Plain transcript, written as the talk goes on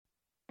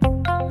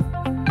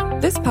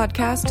This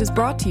podcast is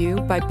brought to you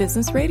by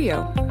Business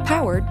Radio,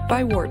 powered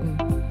by Wharton.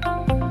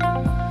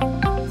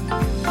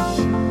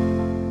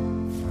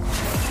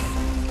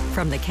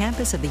 From the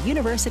campus of the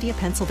University of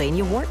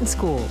Pennsylvania Wharton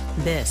School,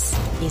 this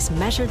is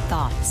Measured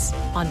Thoughts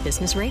on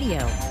Business Radio,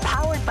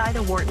 powered by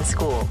the Wharton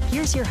School.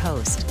 Here's your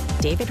host,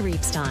 David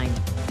Reebstein.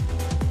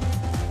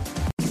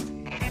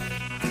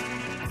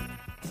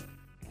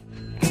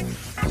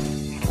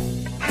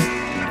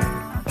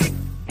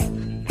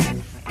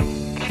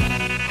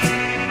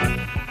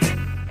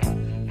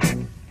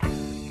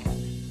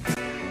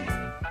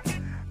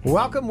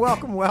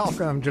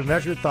 Welcome to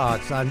Measured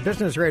Thoughts on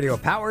Business Radio,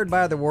 powered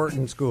by the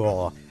Wharton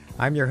School.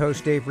 I'm your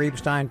host, Dave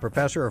Reebstein,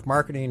 professor of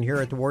marketing here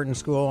at the Wharton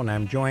School, and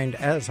I'm joined,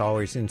 as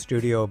always, in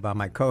studio by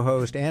my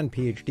co-host and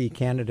PhD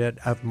candidate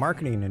of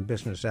marketing and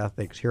business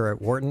ethics here at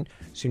Wharton,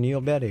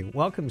 Sunil Bedi.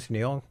 Welcome,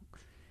 Sunil.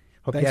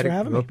 Thanks for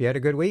having me. Hope you had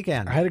a good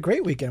weekend. I had a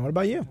great weekend. What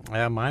about you?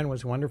 Mine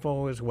was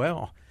wonderful as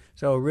well.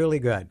 So really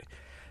good.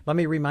 Let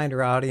me remind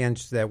our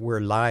audience that we're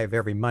live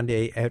every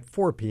Monday at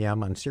 4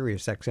 p.m. on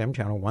SiriusXM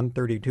channel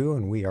 132,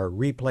 and we are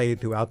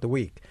replayed throughout the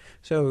week.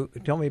 So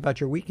tell me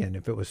about your weekend,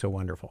 if it was so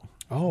wonderful.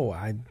 Oh,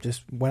 I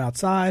just went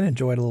outside,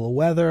 enjoyed a little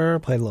weather,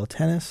 played a little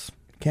tennis.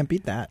 Can't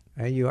beat that.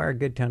 You are a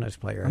good tennis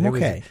player. I'm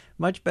okay. It was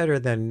much better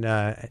than,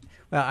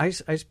 I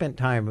spent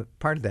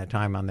part of that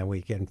time on the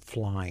weekend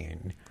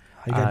flying.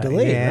 You got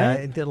delayed,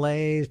 right?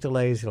 Delays.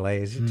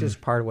 It's just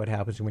part of what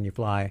happens when you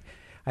fly.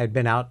 I had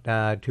been out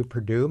to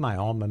Purdue, my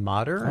alma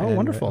mater. Oh, and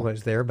wonderful.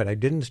 Was there, but I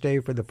didn't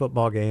stay for the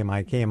football game.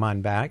 I came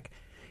on back.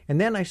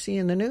 And then I see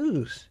in the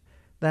news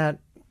that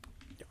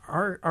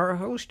our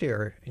host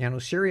here,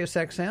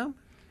 SiriusXM,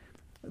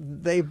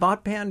 they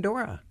bought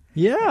Pandora.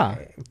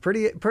 Yeah.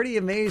 Pretty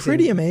amazing.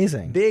 Pretty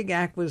amazing. Big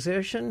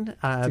acquisition.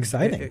 It's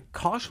exciting.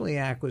 Costly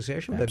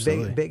acquisition,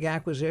 Absolutely. but big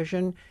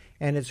acquisition.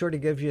 And it sort of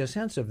gives you a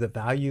sense of the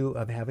value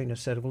of having a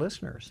set of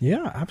listeners.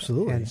 Yeah,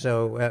 absolutely. And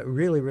so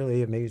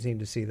really amazing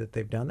to see that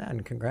they've done that.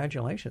 And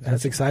congratulations.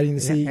 That's exciting to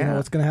see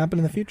what's going to happen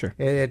in the future.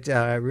 It's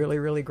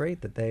really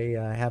great that they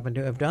happen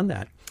to have done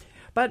that.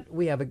 But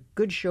we have a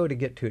good show to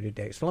get to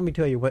today. So let me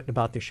tell you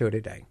about the show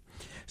today.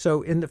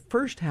 So in the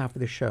first half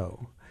of the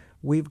show,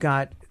 we've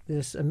got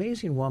this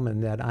amazing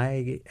woman that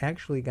I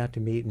actually got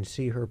to meet and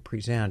see her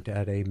present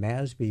at a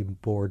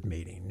MASB board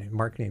meeting,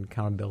 Marketing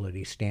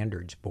Accountability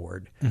Standards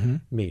Board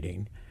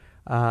meeting,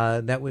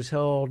 that was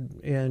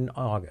held in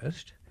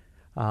August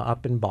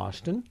up in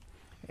Boston.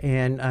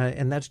 And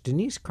that's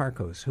Denise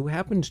Karkos, who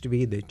happens to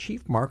be the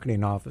Chief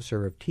Marketing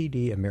Officer of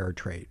TD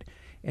Ameritrade.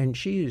 And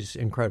she's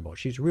incredible.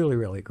 She's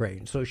really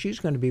great. So she's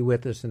going to be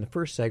with us in the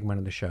first segment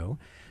of the show.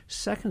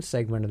 Second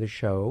segment of the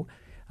show,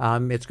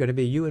 it's going to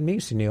be you and me,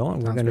 Sunil,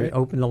 and we're going to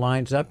open the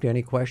lines up to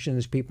any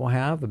questions people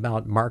have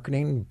about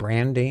marketing,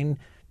 branding,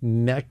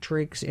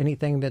 metrics,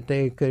 anything that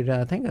they could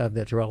think of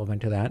that's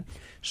relevant to that.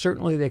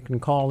 Certainly they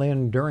can call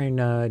in during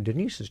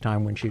Denise's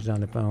time when she's on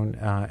the phone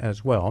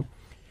as well.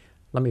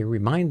 Let me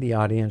remind the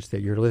audience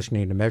that you're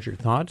listening to Measured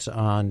Thoughts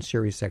on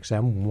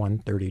SiriusXM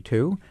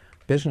 132,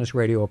 Business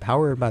Radio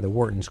powered by the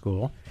Wharton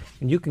School.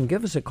 And you can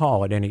give us a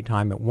call at any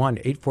time at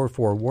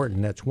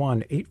 1-844-WHARTON. That's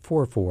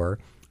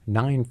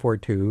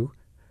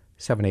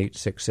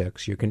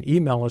 1-844-942-7866. You can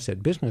email us at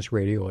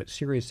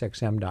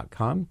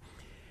businessradio@siriusxm.com.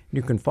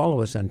 You can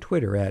follow us on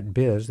Twitter at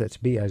biz, that's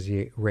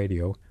B-I-Z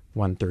Radio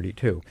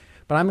 132.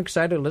 But I'm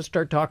excited. Let's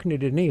start talking to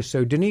Denise.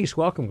 So Denise,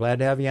 welcome. Glad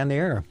to have you on the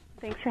air.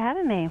 Thanks for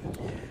having me.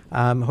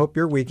 Hope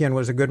your weekend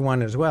was a good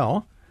one as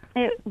well.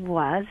 It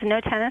was.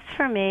 No tennis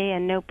for me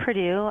and no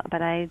Purdue,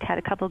 but I had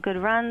a couple good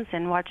runs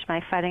and watched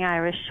my Fighting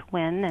Irish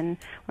win, and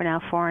we're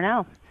now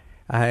 4-0.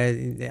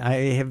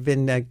 I have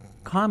been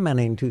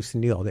commenting to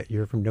Sunil that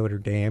you're from Notre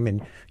Dame,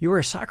 and you were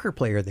a soccer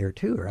player there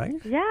too, right?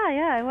 Yeah,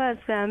 I was.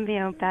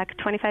 Back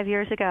 25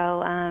 years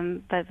ago,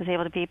 but was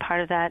able to be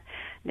part of that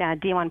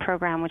D1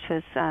 program, which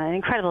was an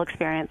incredible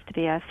experience to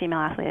be a female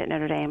athlete at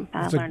Notre Dame.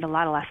 Learned a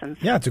lot of lessons.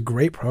 Yeah, it's a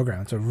great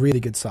program. It's a really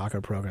good soccer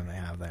program they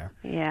have there.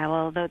 Yeah,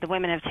 well, the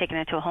women have taken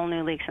it to a whole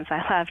new league since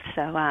I left,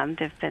 so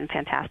they've been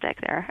fantastic.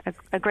 They're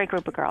a great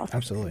group of girls.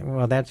 Absolutely.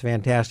 Well, that's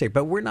fantastic.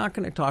 But we're not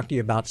going to talk to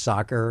you about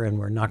soccer, and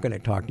we're not going to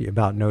talk to you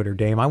about Notre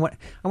Dame. I want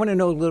to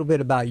know a little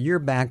bit about your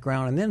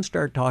background and then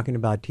start talking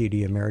about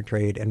TD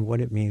Ameritrade and what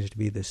it means to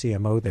be the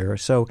CMO there.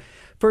 So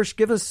first,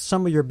 give us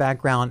some of your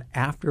background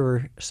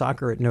after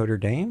soccer at Notre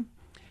Dame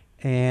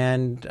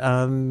and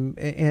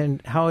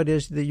how it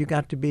is that you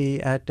got to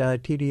be at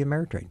TD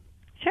Ameritrade.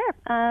 Sure.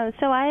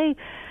 So I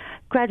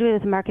graduated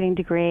with a marketing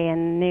degree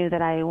and knew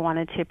that I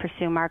wanted to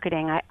pursue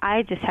marketing.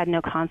 I just had no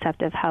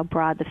concept of how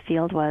broad the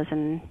field was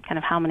and kind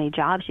of how many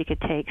jobs you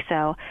could take.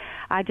 So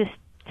I just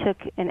took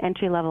an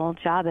entry-level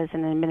job as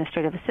an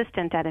administrative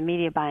assistant at a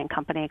media buying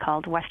company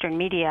called Western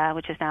Media,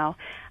 which is now,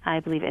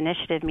 I believe,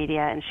 Initiative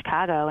Media in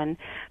Chicago, and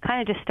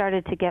kind of just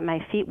started to get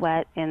my feet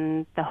wet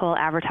in the whole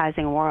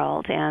advertising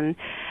world. And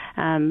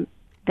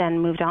then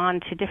moved on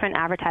to different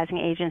advertising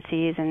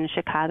agencies in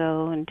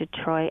Chicago and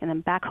Detroit, and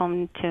then back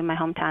home to my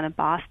hometown of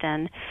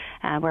Boston,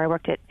 where I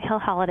worked at Hill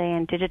Holiday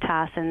and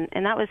Digitas,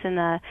 and that was in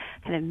the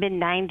kind of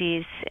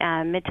mid-'90s,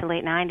 mid to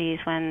late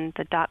 '90s, when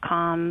the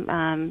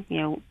 .com,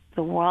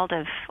 the world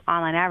of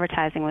online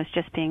advertising was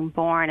just being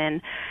born,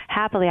 and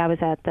happily I was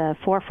at the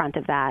forefront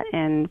of that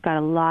and got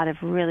a lot of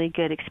really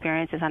good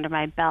experiences under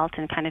my belt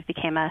and kind of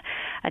became a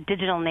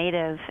digital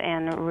native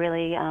and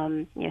really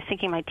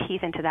sinking my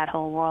teeth into that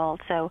whole world.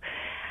 So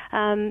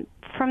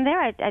from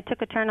there, I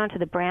took a turn onto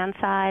the brand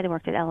side. I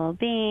worked at LL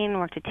Bean,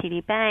 worked at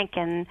TD Bank,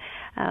 and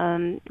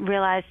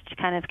realized,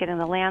 kind of getting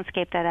the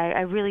landscape, that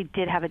I really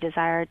did have a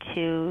desire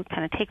to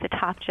kind of take the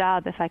top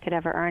job, if I could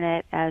ever earn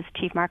it, as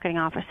Chief Marketing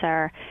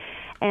Officer.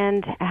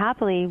 And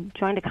happily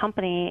joined a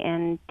company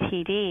in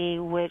TD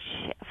which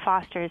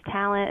fosters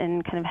talent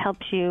and kind of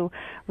helps you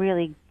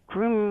really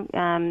groom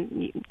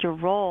your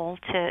role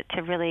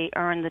to really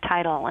earn the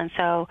title. And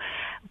so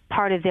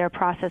part of their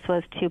process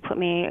was to put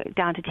me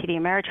down to TD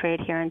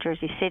Ameritrade here in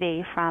Jersey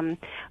City from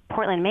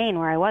Portland, Maine,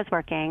 where I was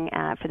working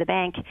for the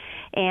bank.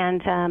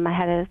 And I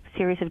had a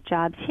series of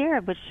jobs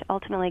here, which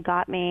ultimately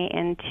got me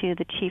into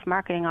the Chief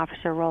Marketing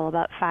Officer role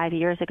about 5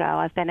 years ago.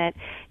 I've been at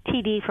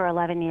TD for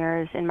 11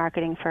 years, in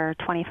marketing for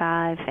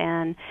 25,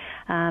 and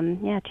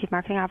Chief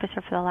Marketing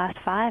Officer for the last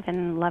 5,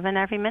 and loving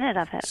every minute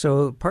of it.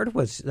 So part of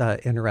what's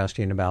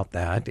interesting about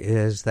that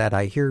is that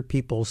I hear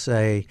people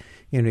say,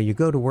 you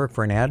go to work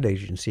for an ad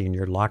agency and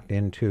you're locked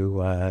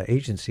into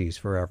agencies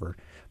forever.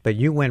 But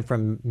you went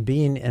from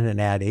being in an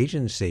ad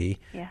agency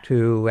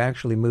to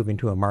actually moving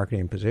to a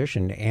marketing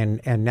position,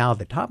 and now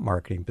the top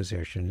marketing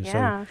position.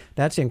 Yeah. So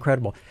that's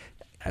incredible.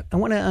 I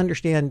want to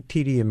understand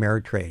TD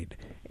Ameritrade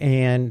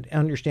and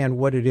understand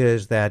what it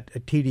is that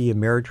TD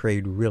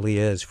Ameritrade really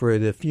is for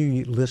the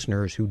few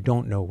listeners who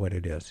don't know what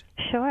it is.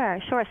 Sure.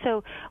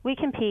 So we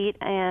compete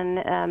in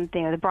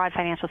the broad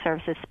financial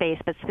services space,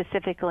 but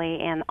specifically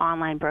in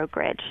online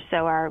brokerage.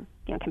 So our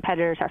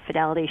competitors are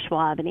Fidelity,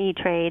 Schwab, and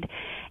E-Trade,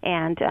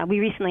 and we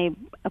recently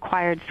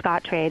acquired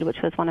Scottrade, which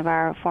was one of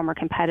our former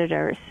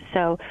competitors.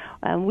 So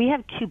we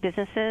have two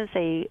businesses,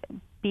 a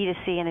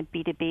B2C and a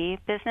B2B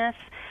business.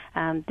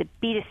 The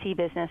B2C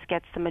business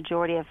gets the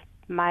majority of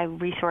my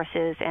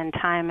resources and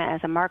time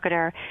as a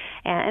marketer,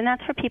 and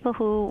that's for people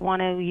who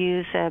want to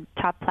use a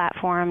top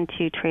platform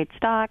to trade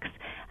stocks,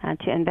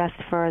 to invest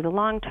for the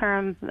long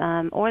term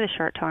or the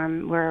short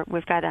term, where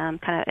we've got kind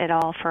of it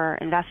all for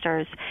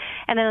investors.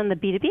 And then on the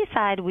B2B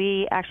side,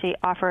 we actually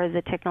offer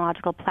the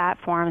technological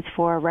platforms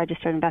for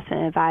registered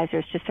investment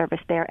advisors to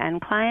service their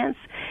end clients.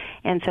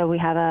 And so we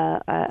have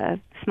a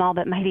small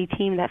but mighty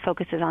team that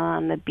focuses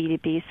on the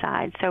B2B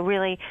side. So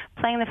really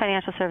playing the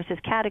financial services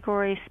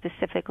category,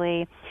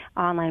 specifically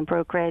online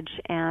brokerage,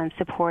 and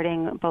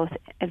supporting both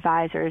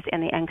advisors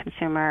and the end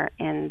consumer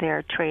in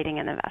their trading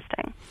and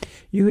investing.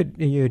 You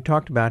had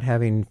talked about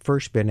having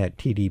first been at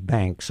TD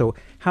Bank. So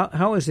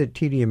how is it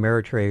TD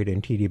Ameritrade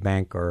and TD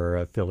Bank are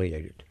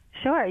affiliated?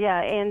 Sure,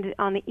 yeah, and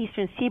on the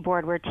Eastern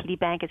Seaboard, where TD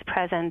Bank is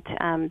present,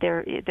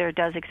 there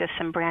does exist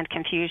some brand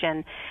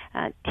confusion.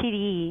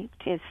 TD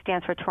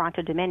stands for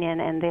Toronto Dominion,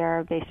 and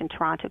they're based in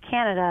Toronto,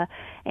 Canada,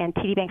 and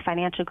TD Bank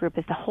Financial Group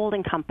is the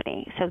holding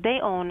company. So they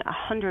own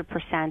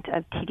 100%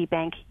 of TD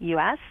Bank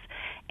US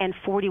and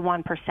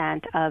 41%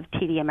 of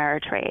TD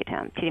Ameritrade.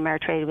 TD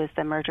Ameritrade was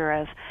the merger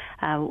of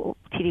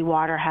TD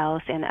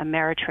Waterhouse and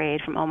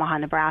Ameritrade from Omaha,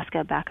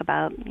 Nebraska, back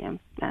about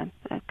a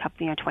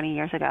couple 20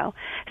 years ago.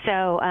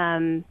 So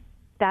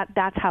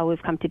that's how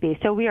we've come to be.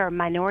 So we are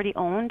minority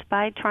owned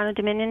by Toronto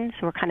Dominion,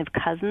 so we're kind of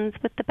cousins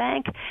with the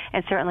bank,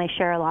 and certainly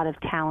share a lot of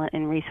talent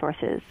and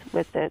resources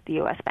with the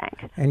U.S.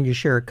 Bank. And you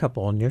share a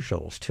couple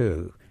initials,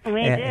 too.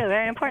 We do,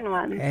 very important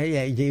ones.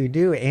 Yeah, you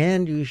do,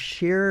 and you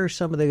share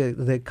some of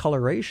the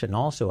coloration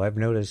also. I've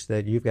noticed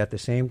that you've got the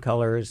same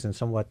colors and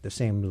somewhat the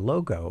same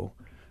logo.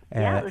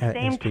 Yeah, the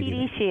same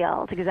TD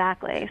shield,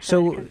 exactly.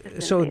 So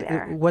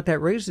what that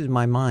raises in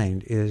my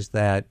mind is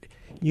that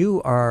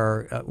you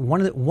are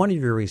one of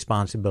your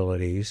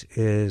responsibilities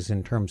is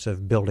in terms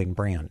of building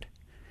brand.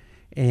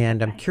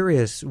 And I'm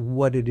curious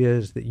what it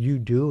is that you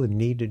do and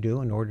need to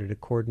do in order to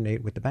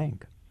coordinate with the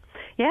bank.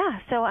 Yeah,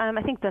 so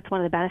I think that's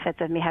one of the benefits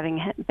of me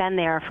having been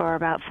there for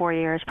about 4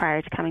 years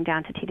prior to coming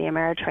down to TD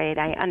Ameritrade.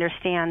 I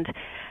understand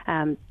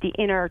the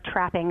inner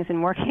trappings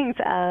and workings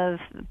of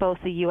both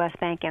the U.S.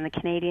 bank and the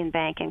Canadian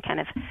bank, and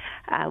kind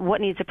of what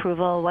needs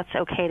approval, what's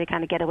okay to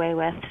kind of get away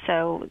with.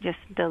 So just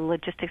the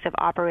logistics of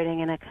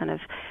operating in a kind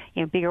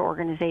of bigger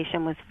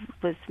organization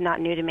was not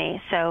new to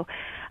me. So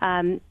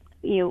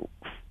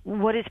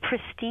what is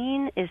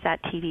pristine is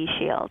that TD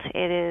shield.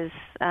 It is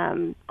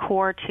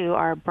core to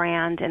our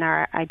brand and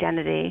our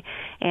identity,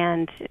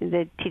 and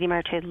the TD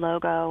Ameritrade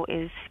logo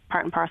is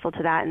part and parcel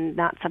to that, and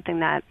not something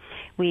that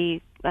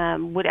we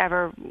would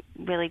ever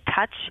really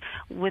touch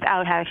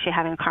without actually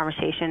having a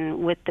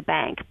conversation with the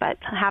bank. But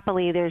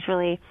happily, there's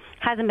really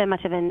hasn't been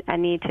much of a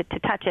need to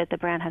touch it. The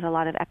brand has a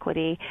lot of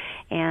equity,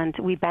 and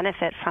we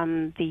benefit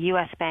from the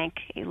U.S. Bank.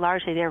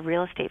 Largely, their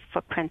real estate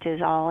footprint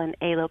is all in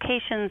A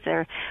locations.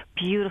 They're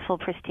beautiful,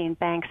 pristine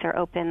banks. They're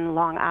open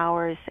long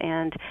hours,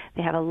 and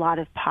they have a lot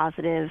of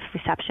positive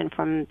reception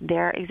from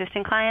their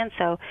existing clients.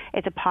 So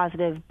it's a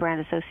positive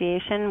brand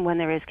association when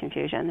there is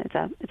confusion.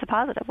 It's a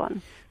positive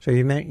one. So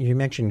you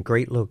mentioned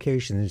great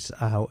locations.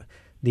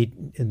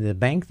 The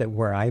bank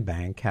where I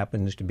bank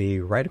happens to be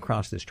right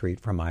across the street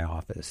from my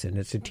office, and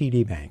it's a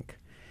TD Bank.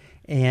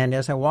 And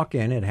as I walk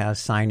in, it has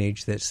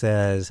signage that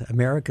says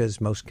America's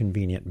most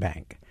convenient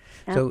bank.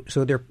 Yeah.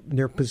 So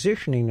their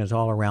positioning is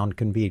all around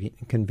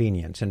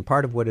convenience, and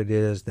part of what it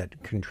is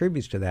that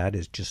contributes to that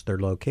is just their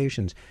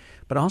locations,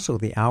 but also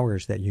the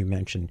hours that you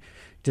mentioned.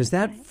 Does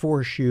that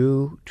force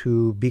you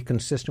to be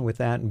consistent with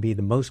that and be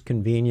the most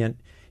convenient,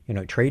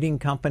 trading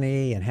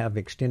company and have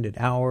extended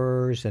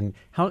hours? And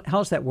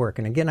how's that work?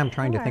 And again, I'm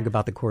trying to think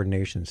about the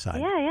coordination side.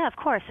 Yeah, of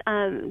course.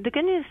 The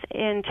good news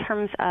in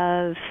terms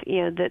of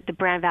the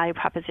brand value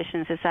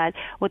propositions is that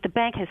what the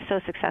bank has so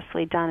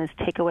successfully done is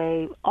take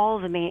away all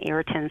of the main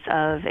irritants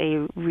of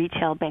a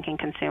retail banking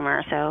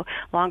consumer. So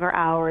longer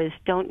hours,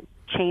 don't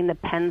chain the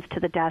pens to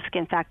the desk.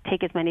 In fact,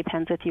 take as many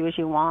pens with you as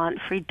you want.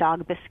 Free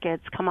dog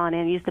biscuits. Come on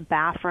in. Use the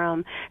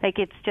bathroom.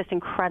 It's just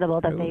incredible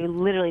that they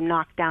literally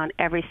knock down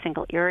every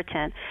single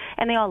irritant.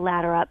 And they all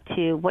ladder up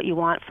to what you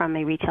want from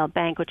a retail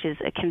bank, which is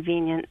a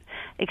convenient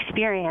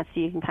experience so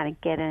you can kind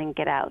of get in and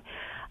get out.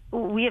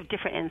 We have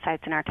different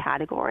insights in our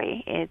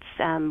category. It's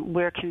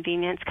where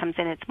convenience comes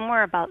in. It's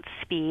more about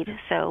speed.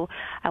 So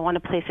I want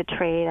to place a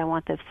trade. I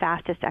want the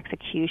fastest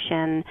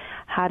execution.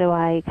 How do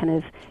I kind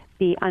of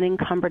be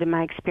unencumbered in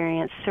my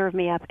experience, serve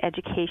me up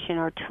education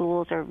or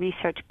tools or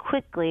research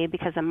quickly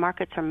because the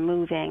markets are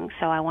moving,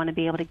 so I want to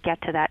be able to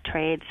get to that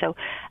trade. So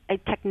a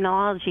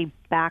technology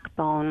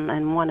backbone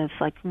and one of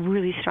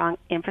really strong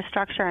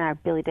infrastructure and our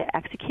ability to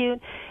execute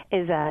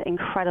is an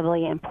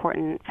incredibly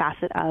important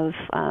facet of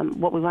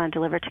what we want to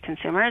deliver to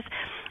consumers.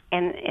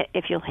 And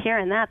if you'll hear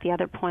in that, the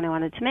other point I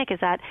wanted to make is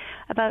that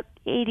about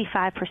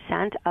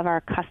 85% of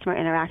our customer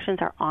interactions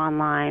are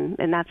online,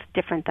 and that's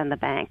different than the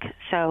bank.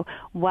 So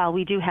while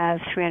we do have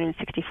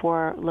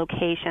 364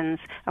 locations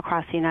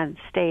across the United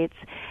States,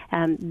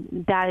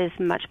 that is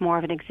much more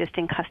of an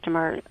existing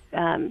customer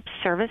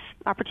service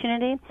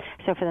opportunity.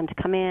 So for them to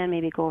come in,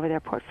 maybe go over their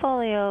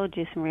portfolio,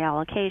 do some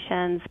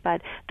reallocations,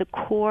 but the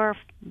core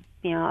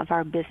of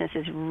our business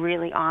is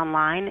really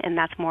online, and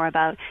that's more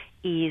about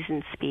ease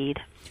and speed.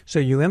 So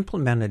you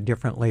implement it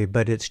differently,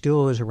 but it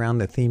still is around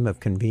the theme of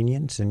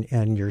convenience,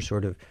 and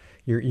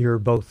you're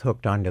both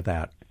hooked onto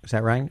that. Is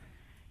that right?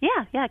 Yeah.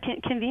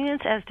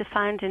 Convenience as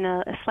defined in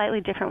a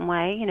slightly different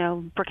way.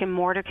 Brick and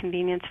mortar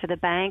convenience for the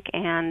bank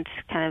and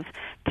kind of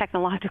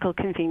technological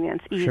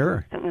convenience, ease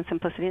and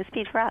simplicity and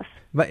speed for us.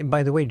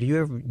 By the way, do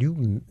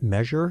you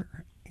measure?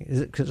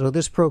 So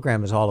this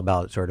program is all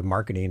about sort of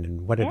marketing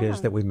and what it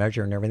is that we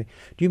measure and everything.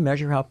 Do you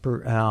measure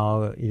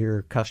how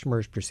your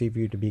customers perceive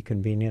you to be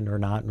convenient or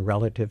not and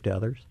relative to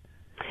others?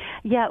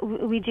 Yeah,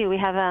 we do. We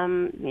have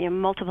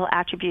multiple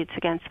attributes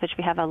against which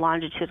we have a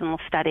longitudinal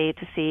study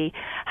to see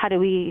how do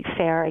we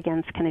fare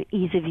against kind of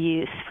ease of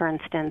use, for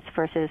instance,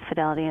 versus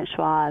Fidelity and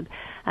Schwab,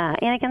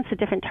 and against the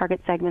different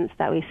target segments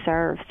that we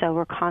serve. So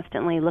we're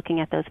constantly looking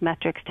at those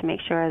metrics to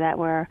make sure that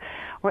we're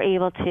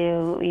able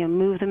to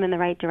move them in the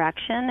right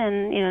direction,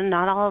 and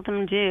not all of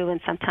them do. And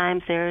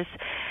sometimes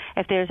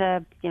if there's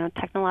a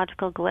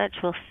technological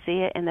glitch, we'll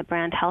see it in the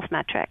brand health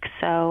metrics.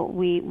 So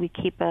we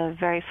keep a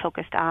very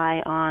focused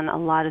eye on a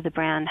lot of the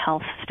brand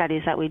health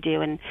studies that we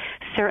do, and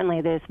certainly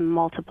there's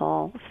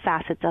multiple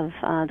facets of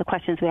the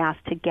questions we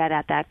ask to get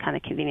at that kind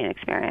of convenient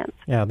experience.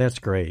 Yeah, that's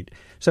great.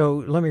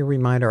 So let me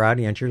remind our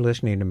audience, you're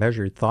listening to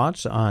Measured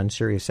Thoughts on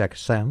Sirius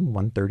XM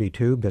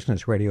 132,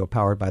 Business Radio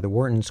powered by the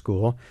Wharton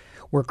School.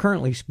 We're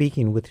currently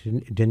speaking with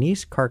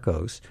Denise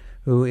Karkos,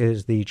 who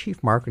is the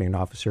Chief Marketing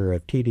Officer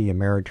of TD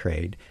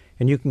Ameritrade.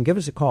 And you can give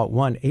us a call at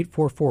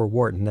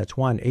 1-844-WHARTON. That's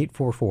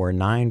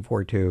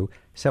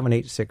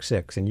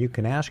 1-844-942-7866. And you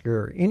can ask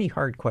her any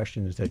hard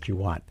questions that you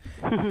want.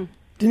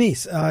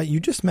 Denise, you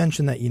just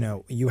mentioned that,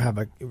 you have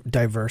a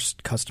diverse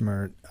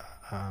customer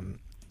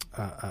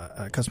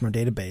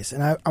database.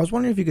 And I was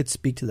wondering if you could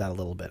speak to that a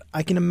little bit.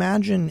 I can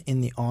imagine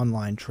in the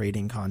online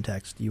trading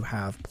context, you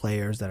have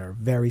players that are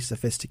very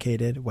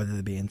sophisticated, whether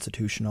they be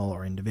institutional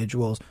or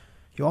individuals.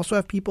 You also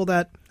have people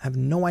that have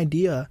no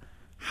idea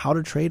how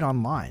to trade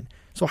online.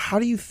 So how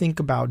do you think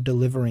about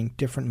delivering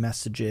different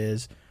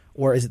messages,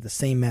 or is it the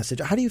same message?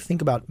 How do you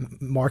think about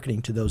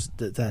marketing to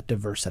that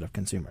diverse set of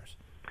consumers?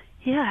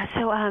 Yeah,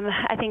 so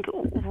I think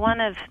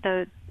one of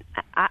the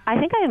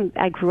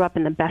I grew up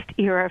in the best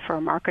era for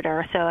a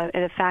marketer. So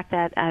the fact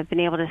that I've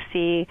been able to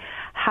see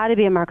how to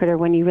be a marketer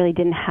when you really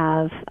didn't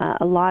have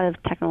a lot of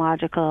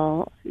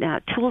technological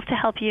tools to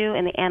help you,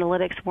 and the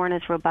analytics weren't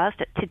as robust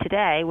to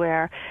today,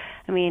 where,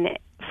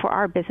 for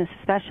our business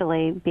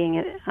especially,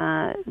 being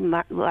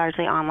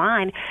largely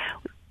online,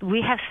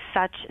 we have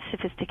such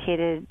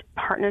sophisticated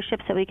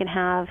partnerships that we can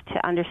have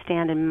to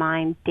understand and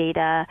mine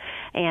data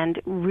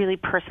and really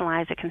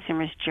personalize a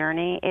consumer's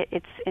journey.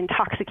 It's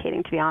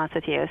intoxicating, to be honest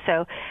with you.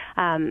 So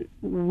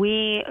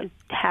we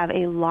have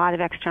a lot of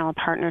external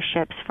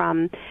partnerships,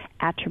 from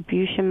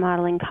attribution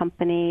modeling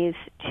companies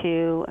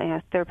to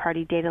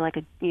third-party data like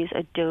use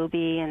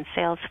Adobe and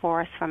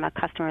Salesforce from a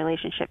customer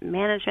relationship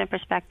management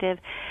perspective.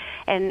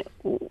 And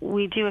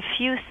we do a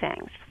few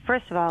things.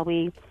 First of all,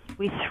 we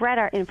thread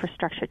our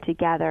infrastructure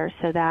together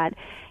so that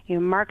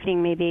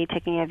marketing may be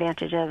taking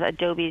advantage of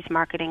Adobe's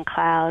Marketing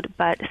Cloud,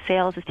 but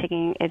sales is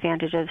taking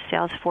advantage of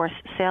Salesforce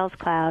Sales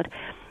Cloud.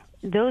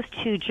 Those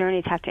two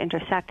journeys have to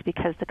intersect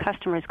because the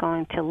customer is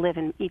going to live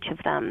in each of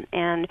them.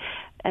 And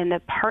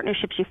the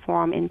partnerships you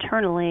form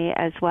internally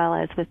as well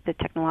as with the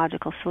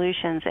technological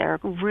solutions are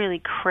really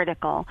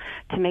critical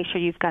to make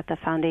sure you've got the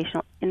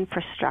foundational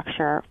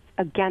infrastructure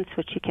against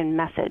which you can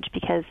message,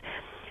 because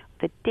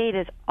the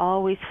data is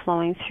always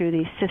flowing through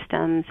these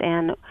systems.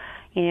 And,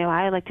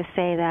 I like to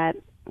say that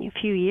a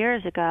few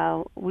years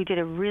ago, we did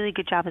a really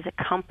good job as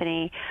a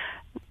company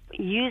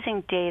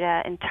using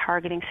data and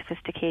targeting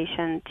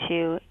sophistication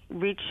to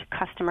reach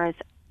customers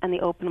on the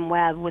open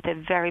web with a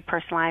very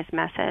personalized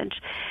message.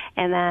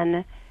 And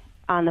then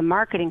on the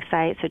marketing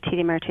site, so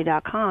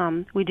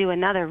tdameritrade.com, we do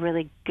another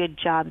really good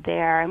job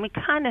there. And we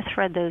kind of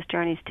thread those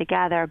journeys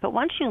together. But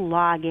once you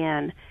log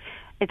in,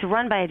 it's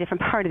run by a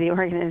different part of the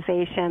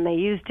organization. They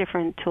use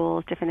different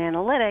tools, different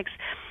analytics,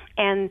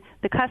 and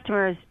the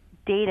customer's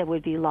data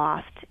would be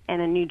lost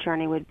and a new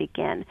journey would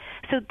begin.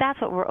 So that's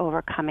what we're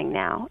overcoming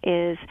now,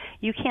 is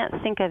you can't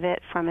think of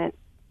it from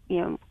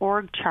an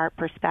org chart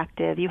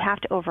perspective. You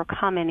have to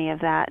overcome any of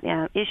that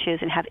issues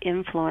and have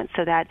influence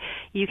so that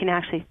you can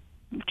actually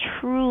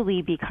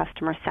truly be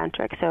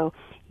customer-centric. So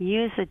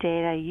use the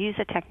data, use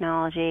the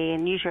technology,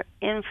 and use your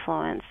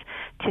influence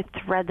to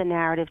thread the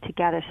narrative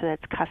together so that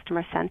it's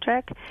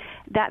customer-centric.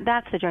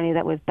 That's the journey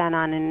that we've been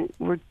on, and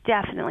we're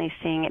definitely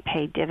seeing it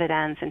pay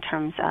dividends in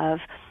terms of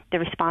the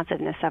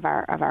responsiveness of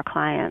our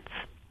clients.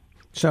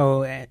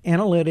 So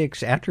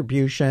analytics,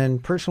 attribution,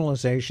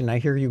 personalization, I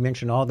hear you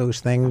mention all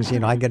those things.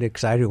 I get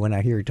excited when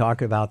I hear you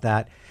talk about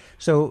that.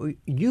 So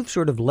you've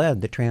sort of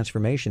led the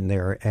transformation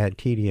there at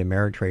TD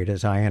Ameritrade,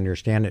 as I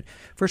understand it.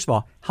 First of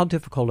all, how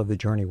difficult of a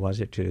journey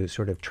was it to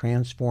sort of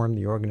transform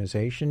the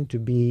organization to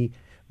be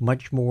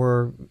much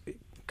more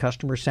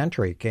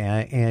customer-centric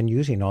and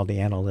using all the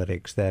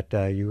analytics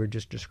that you were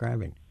just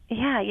describing?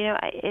 Yeah,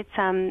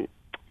 it's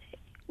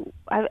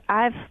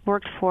I've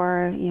worked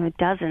for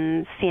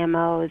dozens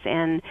CMOs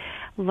and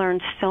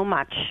learned so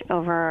much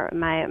over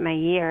my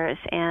years,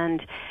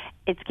 and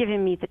it's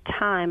given me the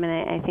time.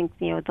 And I think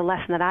the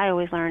lesson that I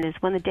always learned is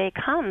when the day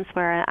comes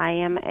where I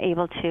am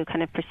able to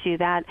kind of pursue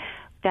that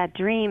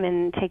dream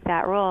and take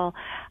that role,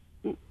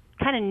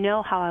 kind of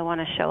know how I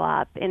want to show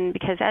up. And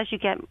because as you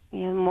get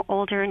more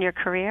older in your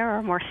career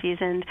or more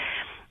seasoned,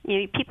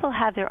 people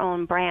have their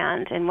own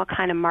brand, and what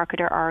kind of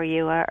marketer are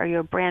you? Are you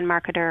a brand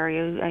marketer?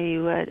 Are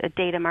you a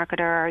data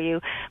marketer? Are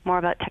you more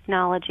about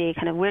technology?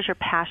 Kind of where's your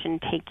passion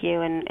take you,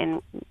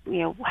 and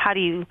how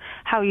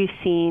are you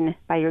seen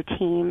by your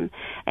team?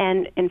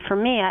 And for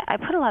me, I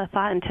put a lot of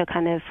thought into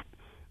kind of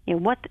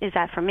what is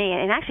that for me?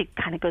 And it actually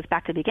kind of goes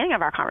back to the beginning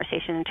of our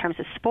conversation in terms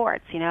of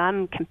sports.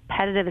 I'm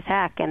competitive as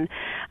heck, and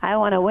I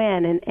want to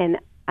win, and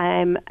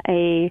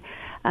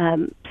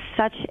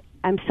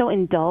I'm so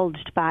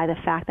indulged by the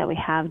fact that we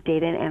have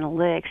data and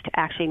analytics to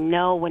actually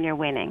know when you're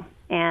winning.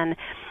 And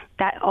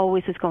that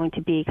always was going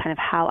to be kind of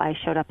how I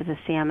showed up as a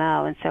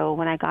CMO. And so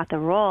when I got the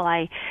role,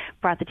 I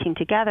brought the team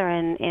together,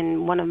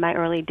 and one of my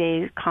early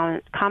days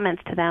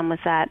comments to them was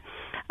that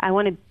I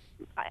wanted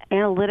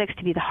analytics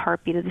to be the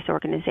heartbeat of this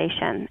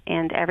organization,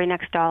 and every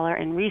next dollar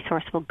and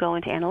resource will go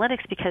into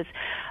analytics because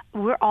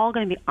we're all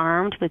going to be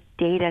armed with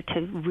data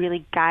to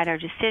really guide our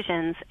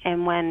decisions.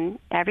 And when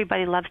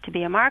everybody loves to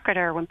be a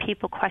marketer, when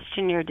people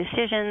question your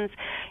decisions,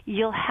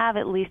 you'll have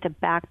at least a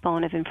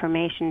backbone of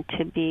information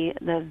to be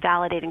the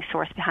validating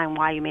source behind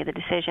why you made the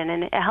decision.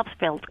 And it helps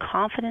build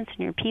confidence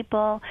in your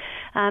people.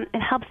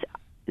 It helps,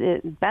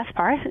 the best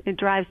part, it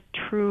drives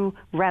true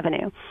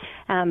revenue.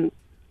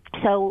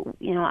 So,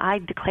 I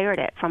declared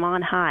it from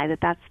on high that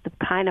that's the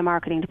kind of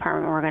marketing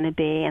department we're going to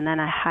be, and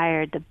then I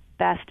hired the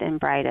best and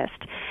brightest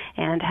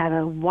and have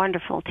a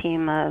wonderful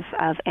team of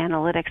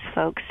analytics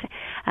folks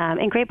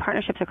and great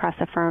partnerships across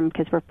the firm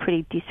because we're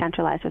pretty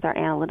decentralized with our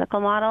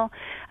analytical model.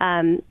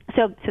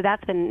 So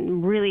that's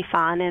been really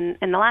fun. And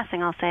the last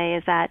thing I'll say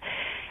is that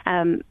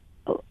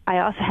I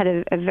also had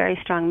a very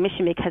strong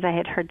mission because I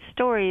had heard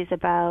stories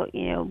about,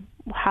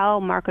 how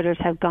marketers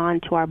have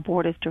gone to our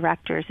board of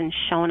directors and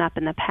shown up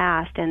in the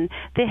past, and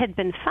they had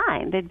been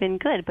fine, they'd been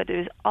good, but it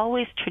was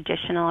always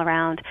traditional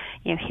around,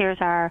 here's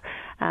our,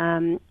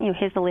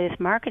 here's the latest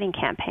marketing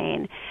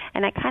campaign,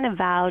 and I kind of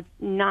vowed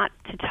not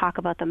to talk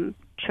about the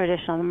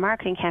traditional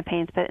marketing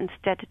campaigns, but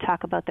instead to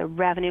talk about the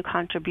revenue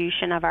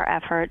contribution of our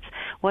efforts,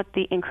 what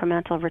the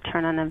incremental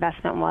return on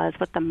investment was,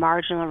 what the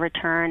marginal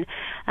return,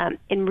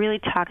 and really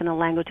talking the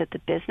language of the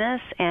business.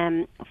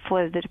 And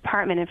for the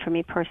department and for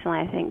me personally,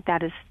 I think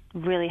that is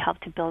really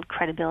helped to build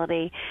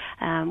credibility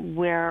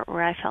where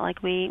I felt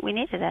like we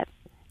needed it.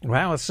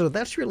 Wow, so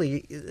that's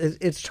really,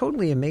 it's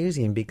totally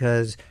amazing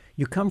because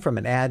you come from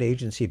an ad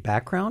agency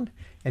background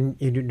and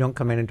you don't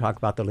come in and talk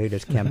about the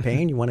latest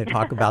campaign. You want to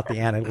talk about the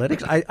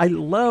analytics. I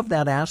love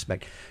that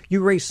aspect.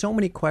 You raise so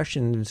many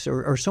questions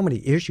or so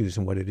many issues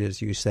in what it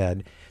is you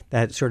said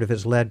that sort of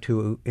has led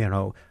to,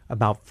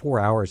 about 4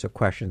 hours of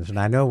questions. And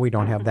I know we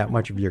don't have that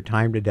much of your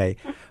time today,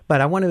 but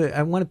I want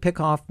to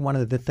pick off one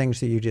of the things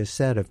that you just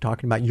said of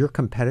talking about your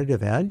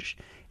competitive edge.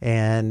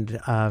 And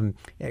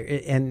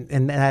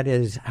that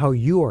is how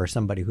you are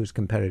somebody who's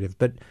competitive.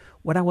 But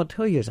what I will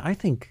tell you is I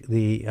think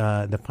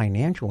the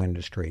financial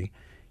industry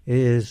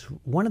is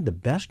one of the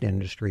best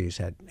industries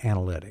at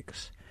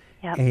analytics.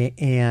 Yep.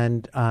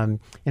 And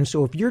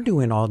so if you're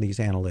doing all these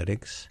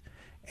analytics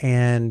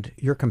and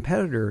your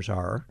competitors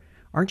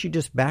aren't you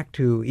just back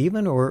to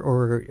even,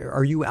 or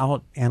are you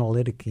out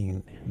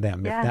analyticing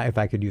them, if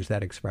I could use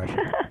that expression?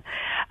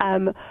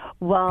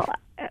 Well,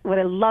 what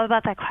I love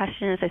about that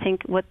question is I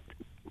think what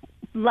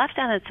left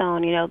on its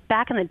own,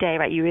 back in the day,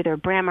 right, you were either a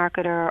brand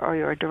marketer or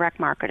you're a direct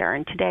marketer,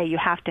 and today you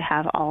have to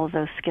have all of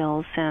those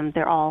skills, and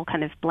they're all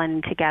kind of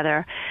blended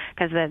together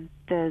because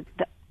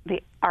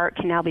the art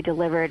can now be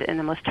delivered in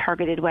the most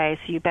targeted way,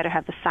 so you better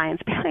have the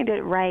science behind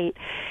it right.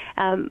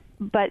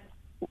 But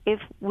if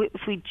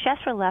we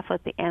just were left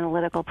with the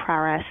analytical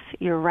prowess,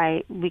 you're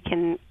right, we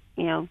can,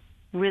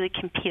 really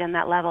compete on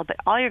that level, but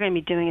all you're going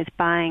to be doing is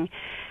buying,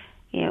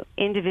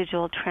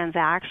 individual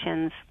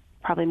transactions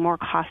probably more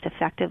cost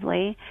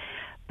effectively.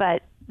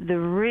 But the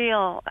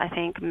real, I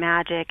think,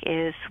 magic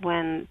is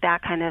when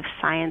that kind of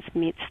science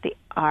meets the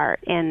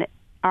art. And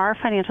our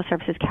financial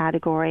services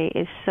category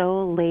is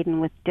so laden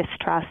with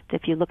distrust.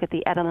 If you look at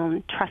the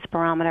Edelman Trust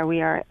Barometer,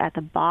 we are at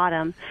the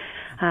bottom.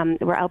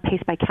 We're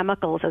outpaced by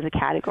chemicals as a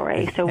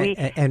category. So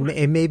and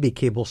it may be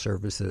cable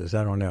services.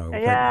 I don't know.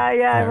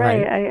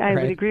 Right. I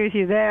would agree with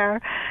you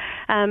there.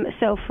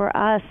 So for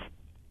us,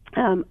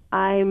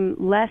 I'm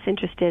less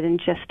interested in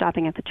just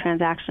stopping at the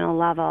transactional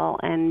level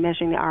and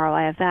measuring the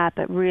ROI of that,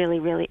 but really,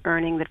 really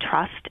earning the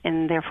trust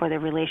and therefore the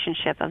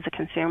relationship of the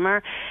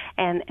consumer.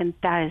 And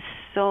that is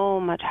so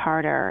much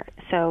harder.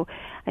 So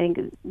I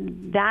think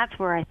that's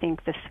where I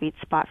think the sweet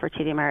spot for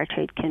TD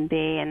Ameritrade can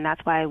be, and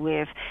that's why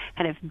we've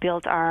kind of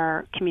built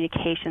our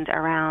communications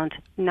around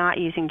not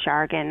using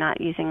jargon, not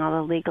using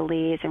all the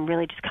legalese, and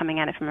really just coming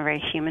at it from a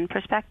very human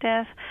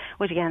perspective,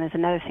 which again is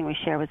another thing we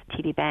share with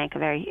TD Bank, a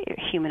very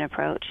human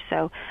approach.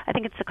 So I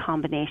think it's a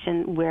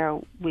combination where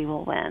we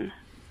will win.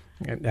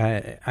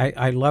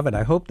 I love it.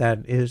 I hope that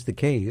is the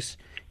case.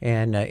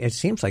 And it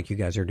seems like you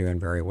guys are doing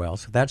very well,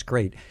 so that's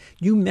great.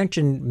 You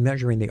mentioned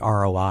measuring the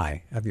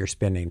ROI of your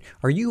spending.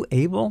 Are you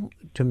able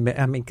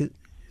to,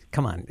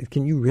 come on,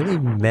 can you really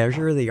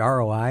measure the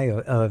ROI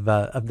of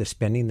the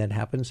spending that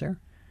happens there?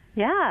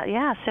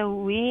 Yeah. So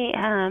we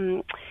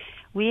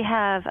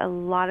have a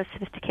lot of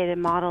sophisticated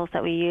models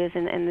that we use,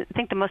 and I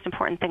think the most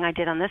important thing I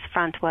did on this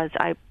front was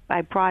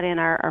I brought in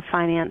our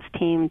finance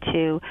team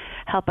to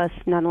help us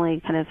not only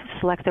kind of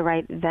select the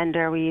right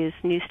vendor. We use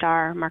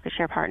Neustar Market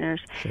Share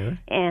Partners, sure,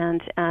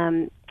 and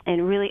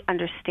really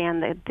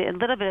understand a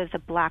little bit of the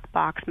black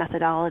box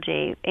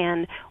methodology.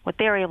 And what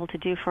they were able to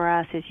do for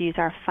us is use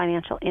our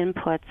financial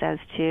inputs as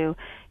to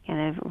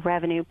kind of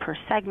revenue per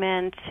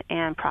segment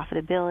and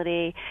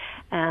profitability,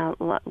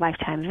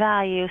 lifetime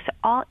value. So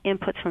all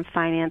inputs from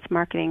finance,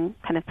 marketing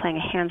kind of playing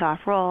a hands-off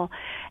role,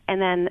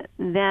 and then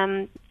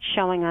them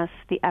showing us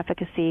the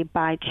efficacy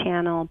by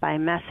channel, by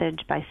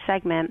message, by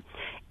segment,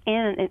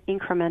 and an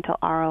incremental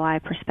ROI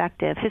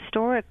perspective.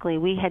 Historically,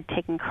 we had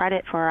taken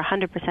credit for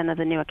 100% of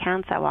the new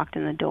accounts that walked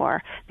in the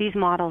door. These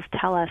models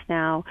tell us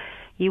now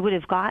you would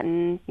have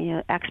gotten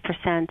X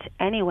percent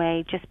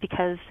anyway just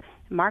because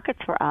markets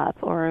were up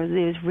or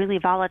it was really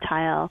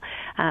volatile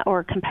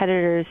or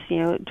competitors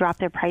dropped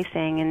their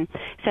pricing. And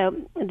so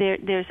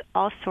there's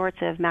all sorts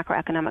of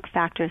macroeconomic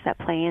factors that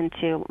play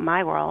into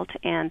my world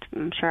and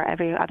I'm sure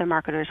every other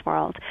marketer's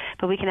world.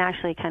 But we can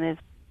actually kind of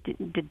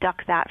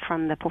deduct that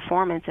from the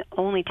performance and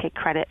only take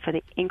credit for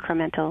the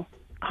incremental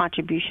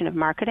contribution of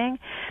marketing.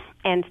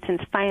 And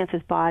since finance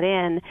is bought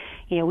in,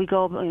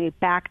 we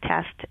back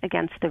test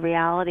against the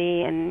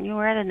reality, and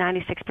we're at a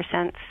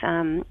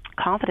 96%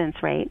 confidence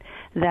rate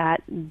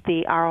that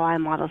the ROI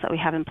models that we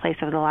have in place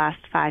over the last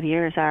 5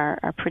 years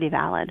are pretty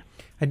valid.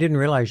 I didn't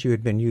realize you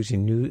had been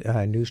using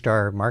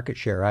Neustar Market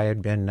Share. I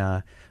had been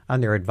on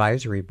their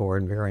advisory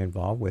board and very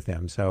involved with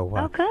them.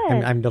 So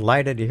good. I'm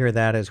delighted to hear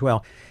that as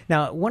well.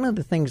 Now, one of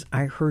the things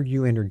I heard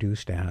you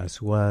introduced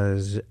as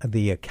was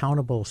the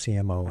accountable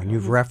CMO, and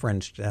you've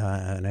referenced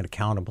an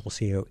accountable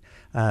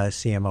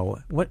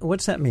CMO.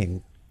 What's that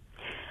mean?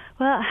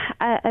 Well,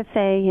 I'd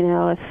say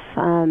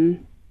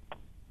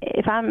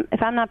if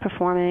I'm not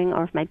performing,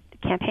 or if my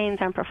campaigns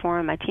aren't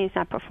performing, my team's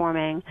not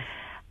performing,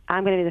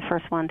 I'm going to be the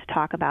first one to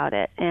talk about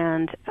it.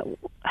 And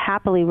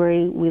happily,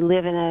 we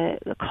live in a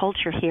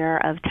culture here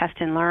of test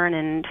and learn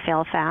and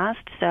fail fast.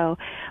 So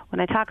when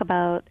I talk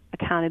about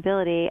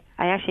accountability,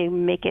 I actually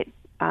make it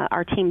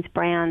our team's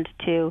brand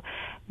to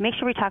make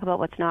sure we talk about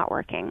what's not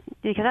working,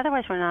 because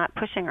otherwise we're not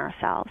pushing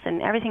ourselves,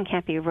 and everything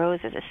can't be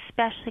roses,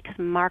 especially because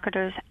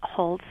marketers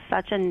hold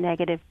such a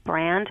negative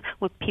brand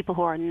with people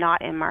who are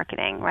not in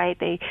marketing, right?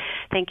 They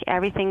think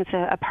everything's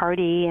a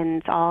party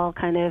and it's all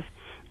kind of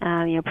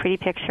pretty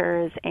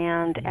pictures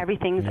and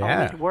everything's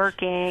always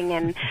working,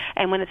 and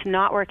when it's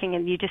not working,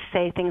 and you just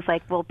say things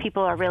like, well,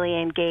 people are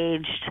really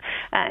engaged,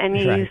 and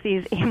you use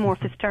these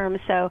amorphous terms.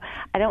 So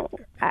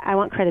I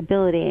want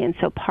credibility, and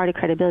so part of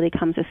credibility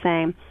comes with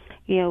saying,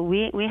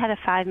 we had a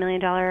 $5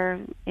 million,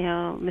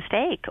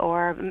 mistake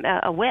or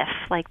a whiff,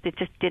 like it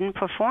just didn't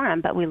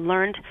perform, but we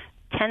learned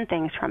 10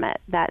 things from it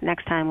that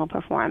next time will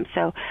perform.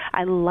 So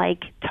I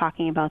like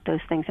talking about those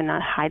things and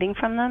not hiding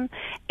from them.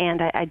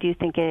 And I do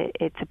think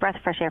it's a breath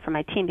of fresh air for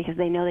my team, because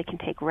they know they can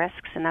take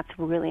risks, and that's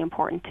really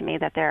important to me,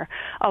 that they're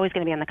always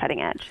going to be on the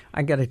cutting edge.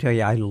 I got to tell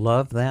you, I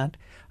love that.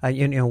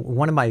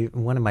 One of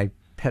my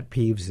pet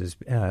peeves is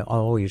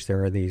always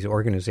there are these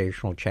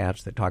organizational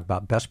chats that talk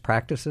about best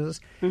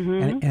practices,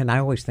 and I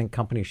always think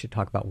companies should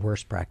talk about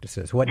worst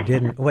practices, what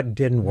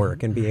didn't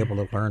work, and be able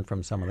to learn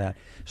from some of that.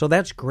 So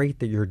that's great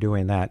that you're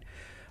doing that.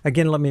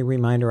 Again, let me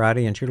remind our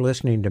audience, you're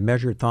listening to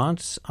Measured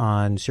Thoughts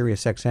on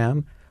Sirius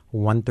XM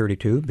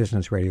 132,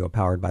 Business Radio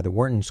powered by the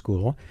Wharton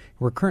School.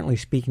 We're currently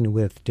speaking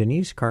with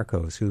Denise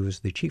Karkos,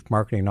 who's the Chief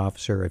Marketing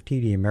Officer of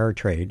TD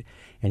Ameritrade,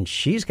 and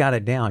she's got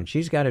it down.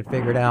 She's got it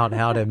figured out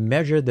how to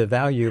measure the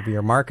value of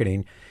your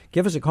marketing.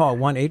 Give us a call at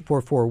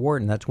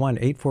 1-844-WHARTON. That's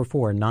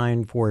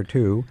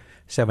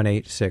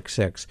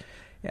 1-844-942-7866.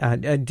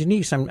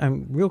 Denise,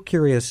 I'm real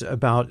curious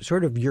about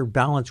sort of your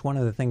balance. One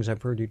of the things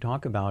I've heard you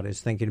talk about is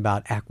thinking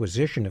about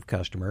acquisition of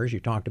customers. You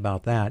talked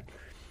about that.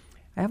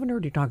 I haven't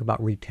heard you talk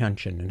about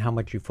retention and how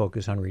much you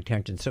focus on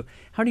retention. So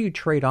how do you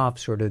trade off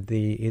sort of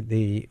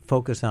the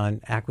focus on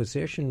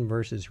acquisition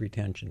versus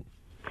retention?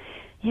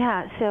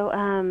 Yeah, so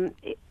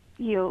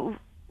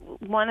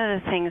one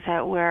of the things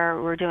that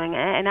we're doing,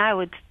 and I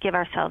would give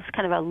ourselves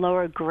kind of a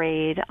lower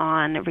grade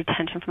on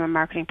retention from a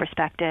marketing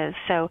perspective.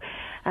 So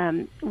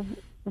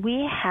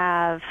we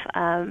have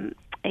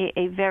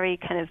a very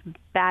kind of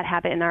bad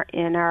habit in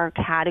our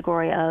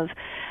category of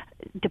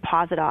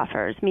deposit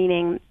offers,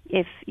 meaning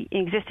if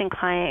existing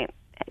client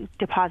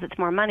deposits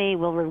more money,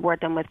 we'll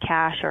reward them with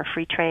cash or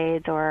free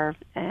trades or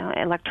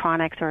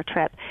electronics or a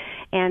trip.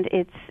 And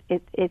it's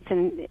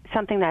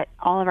something that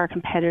all of our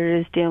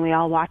competitors do, and we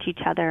all watch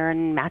each other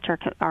and match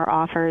our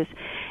offers.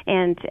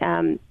 And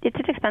it's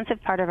an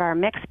expensive part of our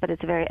mix, but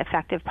it's a very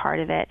effective part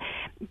of it.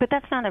 But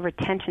that's not a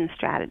retention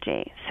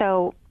strategy.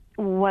 So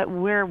what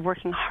we're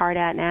working hard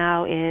at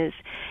now is,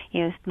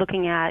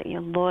 looking at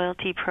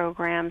loyalty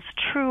programs,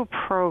 true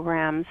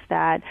programs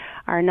that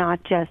are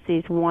not just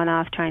these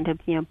one-off trying to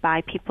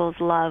buy people's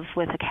love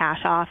with a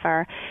cash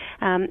offer.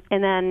 And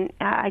then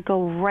I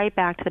go right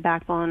back to the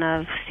backbone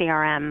of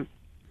CRM.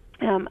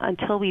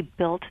 Until we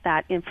built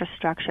that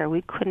infrastructure,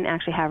 we couldn't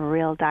actually have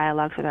real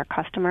dialogues with our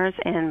customers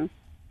and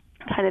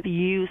kind of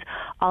use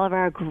all of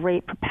our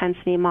great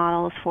propensity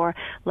models for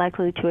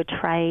likely to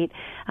attrite,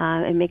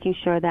 and making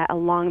sure that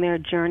along their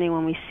journey,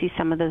 when we see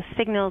some of those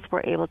signals,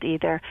 we're able to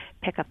either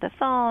pick up the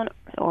phone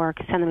or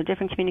send them a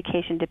different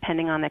communication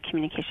depending on their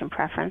communication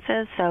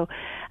preferences. So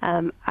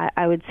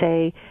I would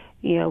say,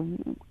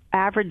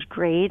 average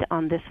grade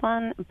on this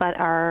one, but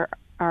our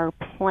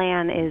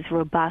plan is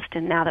robust,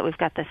 and now that we've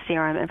got the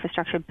CRM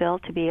infrastructure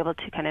built, to be able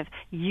to kind of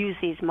use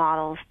these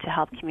models to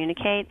help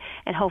communicate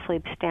and hopefully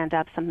stand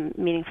up some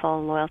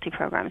meaningful loyalty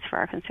programs for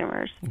our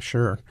consumers.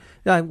 Sure.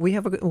 We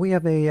have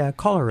a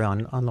caller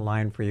on the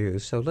line for you,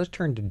 so let's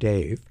turn to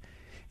Dave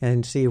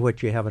and see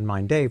what you have in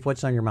mind. Dave,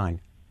 what's on your mind?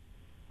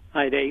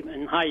 Hi, Dave,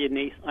 and hi,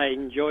 Denise. I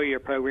enjoy your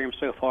program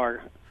so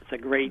far. It's a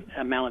great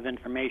amount of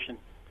information.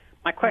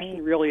 My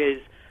question really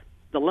is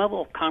the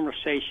level of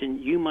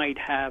conversation you might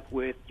have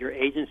with your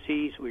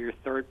agencies or your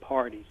third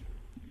parties.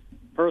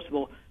 First of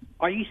all,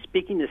 are you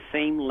speaking the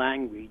same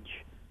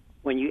language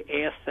when you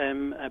ask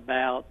them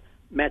about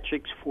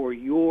metrics for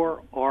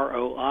your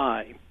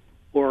ROI,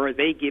 or are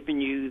they giving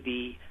you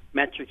the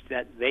metrics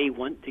that they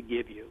want to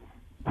give you?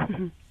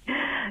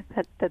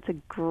 That's a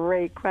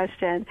great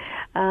question.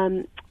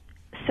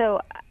 So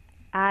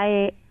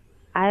I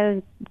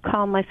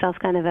call myself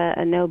kind of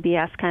a no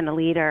BS kind of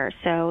leader.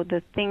 So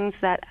the things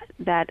that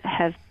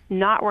have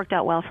not worked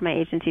out well for my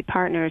agency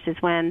partners is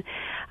when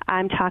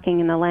I'm talking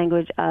in the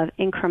language of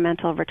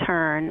incremental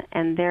return,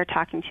 and they're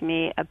talking to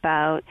me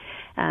about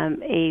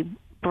a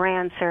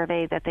brand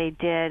survey that they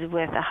did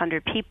with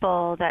 100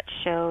 people that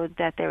showed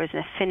that there was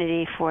an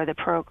affinity for the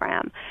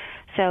program.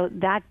 So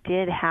that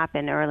did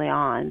happen early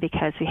on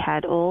because we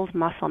had old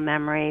muscle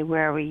memory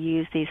where we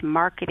used these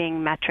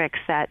marketing metrics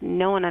that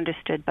no one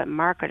understood but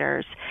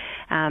marketers.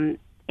 And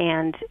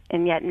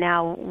yet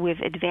now we've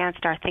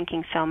advanced our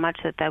thinking so much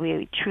that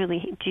we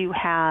truly do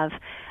have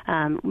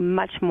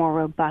much more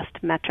robust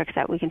metrics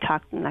that we can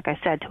talk, like I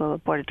said, to a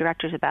board of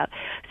directors about.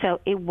 So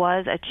it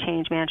was a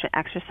change management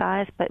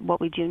exercise, but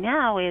what we do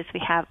now is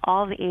we have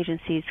all the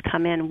agencies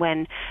come in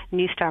when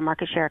Neustar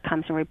Market Share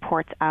comes and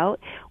reports out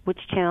which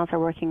channels are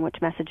working, which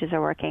messages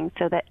are working,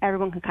 so that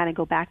everyone can kind of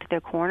go back to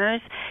their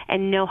corners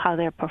and know how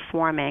they're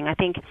performing. I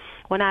think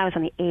when I was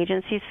on the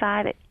agency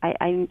side,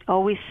 I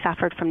always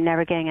suffered from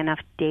never getting enough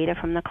data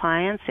from the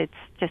clients. It's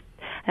just,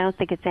 I don't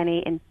think it's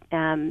any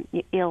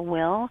ill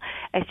will.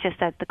 It's just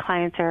that the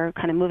clients are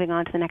kind of moving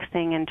on to the next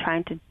thing and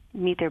trying to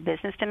meet their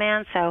business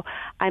demands. So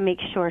I make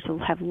sure to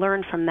have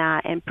learned from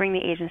that and bring the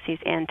agencies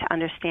in to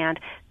understand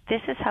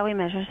this is how we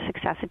measure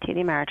success at TD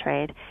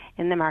Ameritrade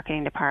in the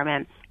marketing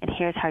department, and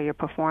here's how you're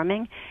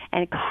performing,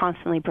 and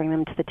constantly bring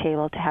them to the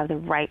table to have the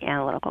right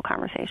analytical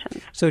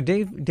conversations. So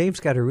Dave's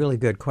got a really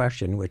good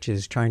question, which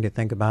is trying to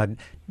think about,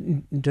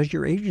 does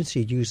your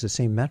agency use the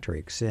same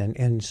metrics?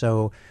 And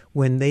so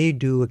when they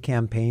do a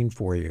campaign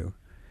for you,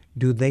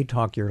 do they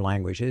talk your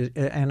language?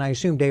 And I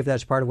assume, Dave,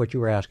 that's part of what you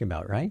were asking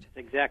about, right?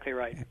 Exactly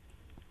right.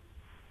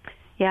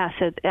 Yeah,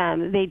 so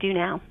they do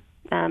now.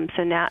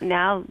 So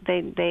now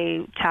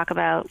they talk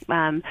about,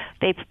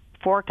 they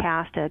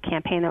forecast a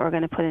campaign that we're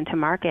going to put into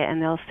market,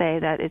 and they'll say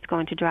that it's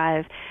going to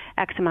drive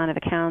X amount of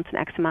accounts and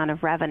X amount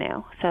of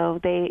revenue. So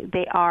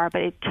they are,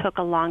 but it took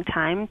a long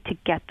time to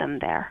get them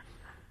there.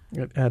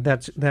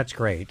 That's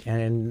great,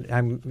 and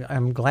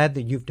I'm glad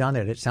that you've done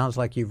it. It sounds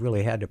like you've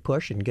really had to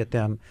push and get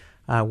them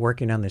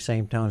working on the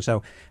same tone.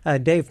 So,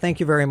 Dave, thank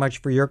you very much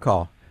for your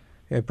call.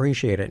 I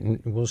appreciate it,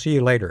 and we'll see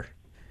you later.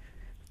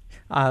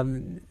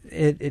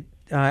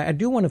 I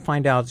do want to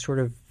find out sort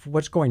of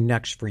what's going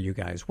next for you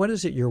guys. What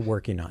is it you're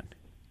working on?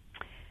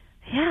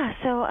 Yeah,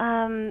 so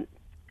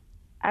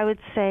I would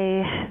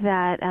say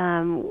that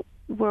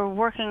we're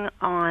working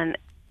on,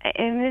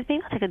 and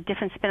maybe I'll take a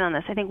different spin on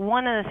this. I think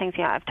one of the things,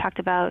 I've talked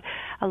about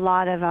a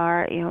lot of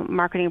our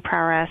marketing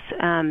prowess,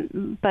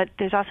 but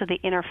there's also the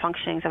inner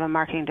functionings of a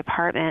marketing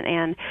department,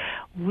 and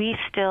we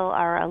still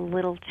are a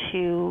little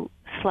too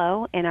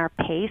slow in our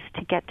pace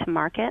to get to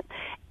market.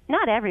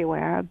 Not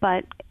everywhere,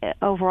 but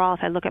overall, if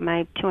I look at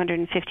my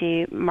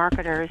 250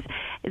 marketers,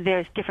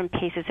 there's different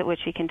paces at which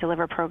we can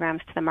deliver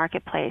programs to the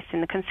marketplace.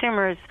 And the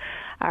consumers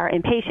are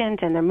impatient,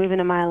 and they're moving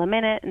a mile a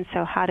minute, and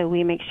so how do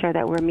we make sure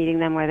that we're meeting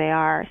them where they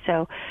are?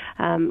 So,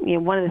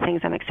 one of the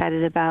things I'm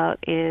excited about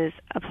is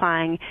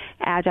applying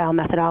agile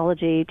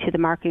methodology to the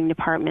marketing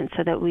department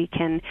so that we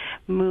can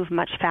move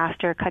much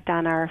faster, cut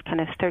down our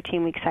kind of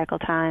 13-week cycle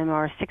time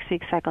or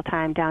 6-week cycle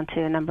time down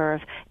to a number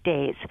of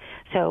days.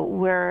 So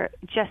we're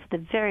just the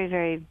very,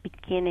 very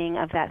beginning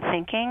of that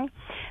thinking,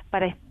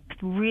 but I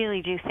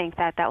really do think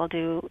that will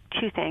do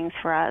two things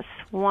for us.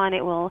 One,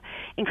 it will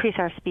increase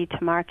our speed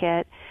to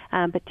market,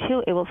 but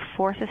two, it will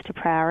force us to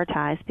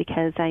prioritize,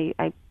 because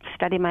I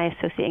study my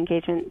associate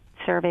engagement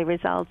survey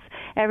results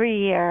every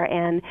year,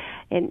 and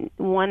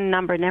one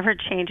number never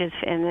changes,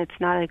 and it's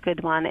not a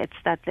good one. It's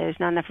that there's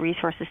not enough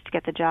resources to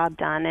get the job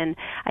done, and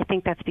I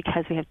think that's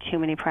because we have too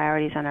many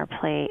priorities on our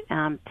plate.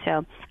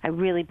 So I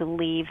really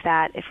believe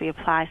that if we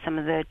apply some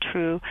of the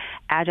true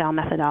agile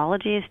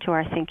methodologies to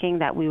our thinking,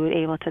 that we would be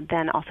able to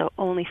then also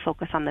only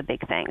focus on the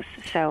big things.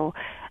 So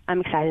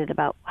I'm excited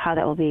about how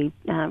that will be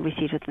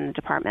received within the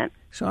department.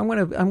 So I'm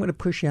going to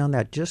push you on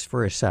that just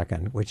for a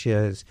second, which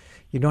is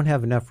you don't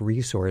have enough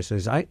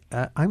resources.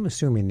 I'm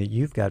assuming that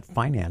you've got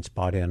finance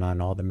bought in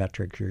on all the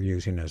metrics you're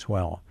using as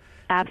well.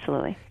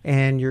 Absolutely.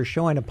 And you're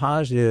showing a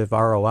positive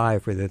ROI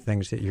for the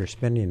things that you're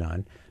spending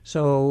on.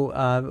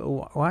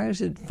 So why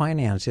is it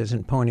finance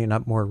isn't ponying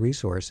up more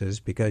resources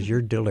because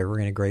you're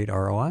delivering a great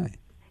ROI?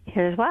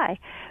 Here's why.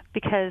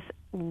 Because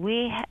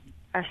we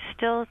are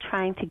still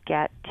trying to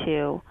get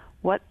to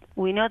what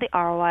we know the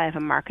ROI of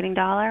a marketing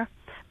dollar,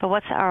 but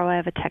what's the ROI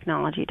of a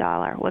technology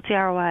dollar? What's the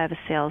ROI of a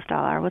sales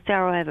dollar? What's the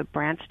ROI of a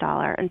branch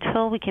dollar?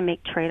 Until we can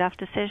make trade-off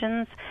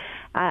decisions,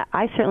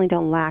 I certainly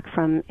don't lack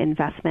from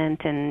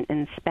investment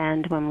and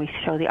spend when we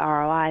show the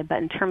ROI, but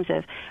in terms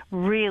of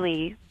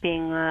really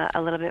being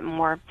a little bit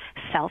more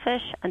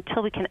selfish,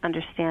 until we can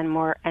understand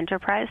more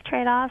enterprise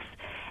trade-offs,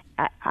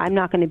 I'm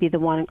not going to be the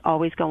one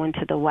always going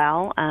to the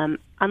well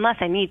unless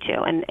I need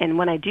to. And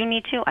when I do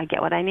need to, I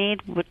get what I need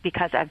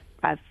because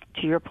I've,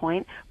 to your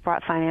point,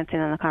 brought financing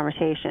on the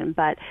conversation.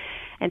 But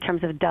in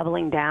terms of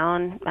doubling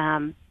down,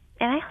 and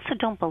I also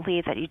don't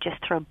believe that you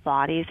just throw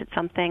bodies at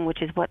something,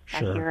 which is what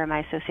Sure. I hear in my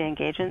associate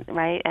engagement,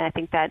 right? And I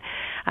think that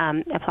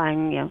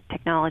applying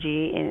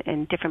technology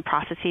in different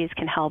processes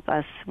can help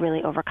us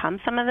really overcome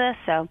some of this.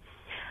 So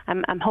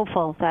I'm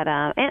hopeful that,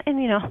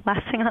 and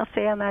last thing I'll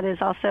say on that is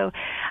also,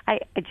 I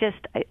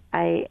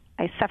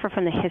suffer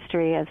from the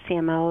history of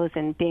CMOs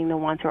and being the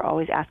ones who are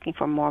always asking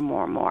for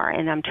more,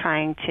 and I'm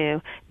trying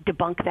to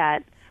debunk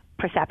that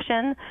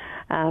perception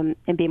and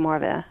be more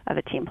of a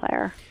team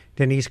player.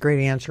 Denise, great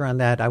answer on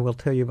that. I will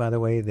tell you, by the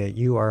way, that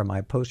you are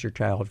my poster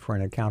child for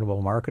an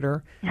accountable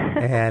marketer,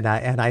 and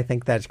I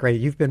think that's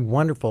great. You've been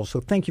wonderful, so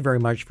thank you very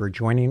much for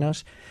joining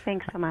us.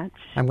 Thanks so much.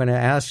 I'm going to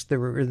ask the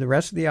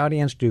rest of the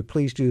audience to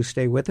please do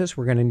stay with us.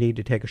 We're going to need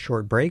to take a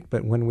short break,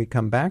 but when we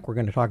come back, we're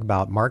going to talk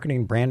about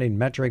marketing, branding,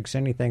 metrics,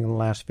 anything in the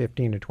last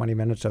 15 to 20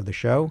 minutes of the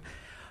show.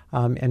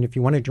 And if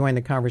you want to join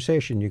the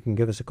conversation, you can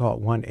give us a call at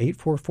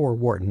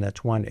 1-844-WHARTON. That's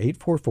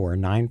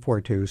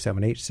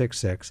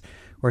 1-844-942-7866.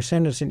 Or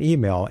send us an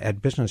email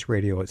at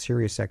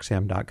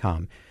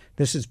businessradio@SiriusXM.com.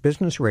 This is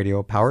Business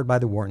Radio, powered by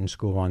the Wharton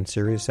School on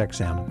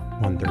SiriusXM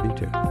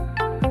 132.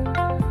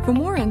 For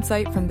more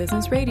insight from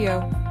Business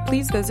Radio,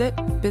 please visit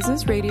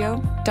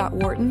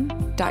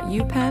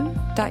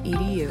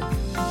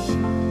businessradio.wharton.upenn.edu.